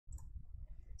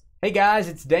Hey guys,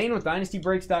 it's Dane with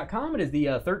DynastyBreaks.com. It is the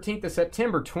 13th of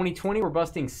September 2020. We're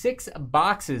busting 6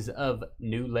 boxes of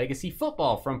new Legacy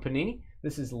football from Panini.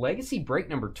 This is Legacy break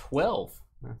number 12.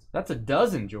 That's a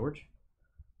dozen, George.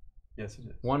 Yes, it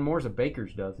is. One more is a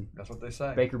baker's dozen. That's what they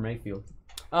say. Baker Mayfield.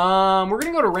 We're going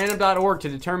to go to random.org to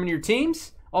determine your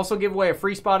teams. Also give away a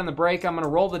free spot in the break. I'm going to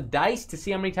roll the dice to see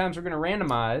how many times we're going to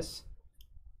randomize.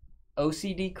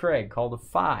 OCD Craig called a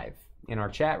 5 in our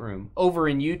chat room over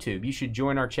in YouTube. You should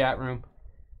join our chat room.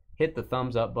 Hit the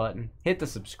thumbs up button. Hit the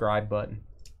subscribe button.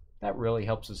 That really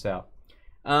helps us out.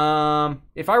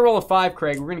 If I roll a 5,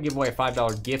 Craig, we're going to give away a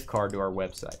 $5 gift card to our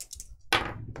website.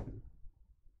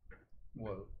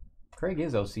 Whoa. Craig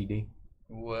is OCD.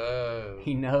 Whoa.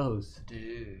 He knows.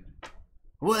 Dude.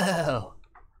 Whoa.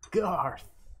 Garth.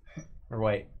 Or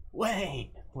wait.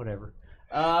 Wayne. Whatever.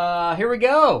 Here we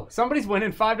go. Somebody's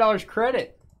winning $5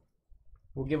 credit.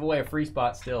 We'll give away a free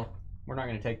spot still. We're not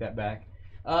going to take that back.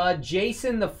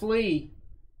 Jason the Flea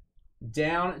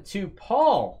down to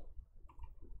Paul.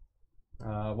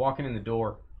 Walking in the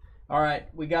door. All right,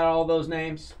 we got all those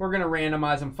names. We're going to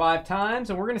randomize them 5 times,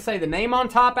 and we're going to say the name on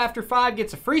top after 5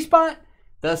 gets a free spot.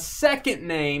 The second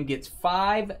name gets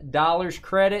 $5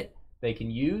 credit they can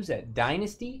use at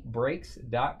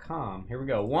DynastyBreaks.com. Here we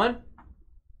go. 1,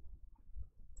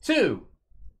 2,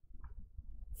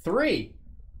 3,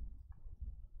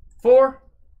 4,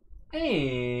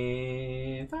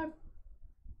 and 5.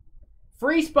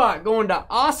 Free spot going to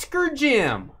Oscar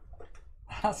Jim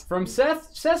from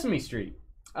Sesame Street.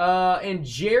 And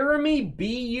Jeremy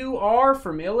B.U.R.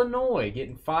 from Illinois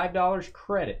getting $5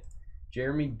 credit.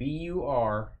 Jeremy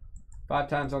B.U.R. 5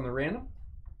 times on the random.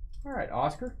 All right,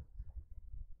 Oscar.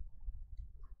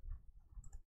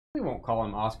 We won't call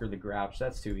him Oscar the Grouch.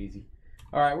 That's too easy.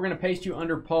 All right, we're going to paste you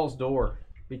under Paul's door.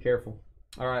 Be careful.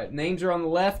 All right, names are on the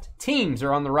left. Teams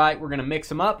are on the right. We're going to mix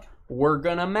them up. We're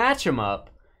going to match them up.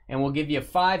 And we'll give you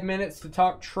 5 minutes to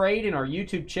talk trade in our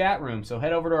YouTube chat room. So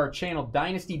head over to our channel,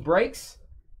 Dynasty Breaks.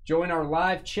 Join our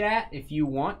live chat if you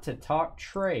want to talk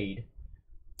trade.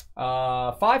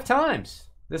 5 times.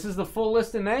 This is the full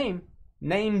list of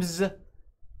names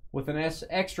with an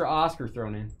extra Oscar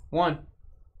thrown in. 1,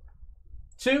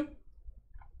 2,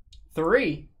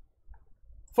 3,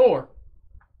 4,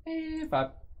 and 5.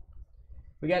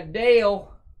 We got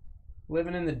Dale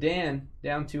living in the den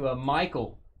down to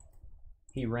Michael.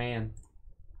 He ran.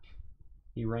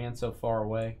 He ran so far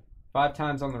away. 5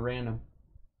 times on the random.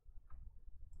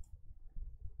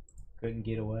 Couldn't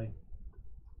get away.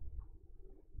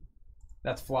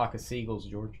 That's Flock of Seagulls,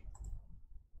 George.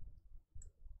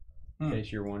 In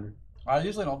case you're wondering. I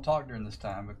usually don't talk during this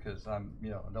time because I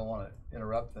don't want to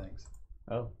interrupt things.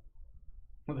 Oh.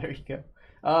 Well, there you go.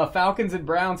 Falcons and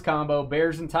Browns combo.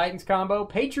 Bears and Titans combo.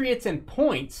 Patriots and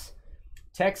Points.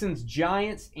 Texans,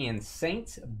 Giants, and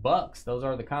Saints, Bucks. Those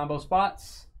are the combo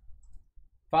spots.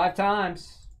 5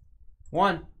 times.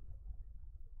 1,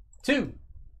 2,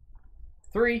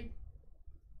 3,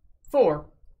 4,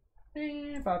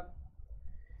 and 5.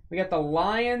 We got the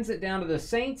Lions down to the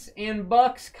Saints and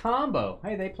Bucks combo.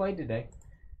 Hey, they played today.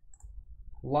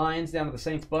 Lions down to the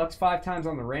Saints, Bucks. 5 times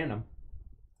on the random.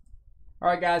 All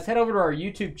right, guys, head over to our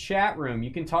YouTube chat room. You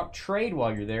can talk trade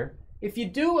while you're there. If you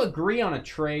do agree on a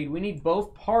trade, we need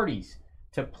both parties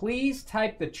to please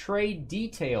type the trade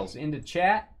details into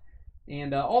chat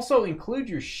and also include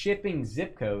your shipping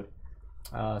zip code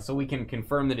so we can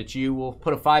confirm that it's you. We'll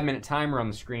put a 5-minute timer on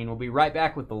the screen. We'll be right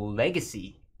back with the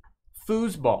Legacy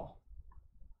Foosball.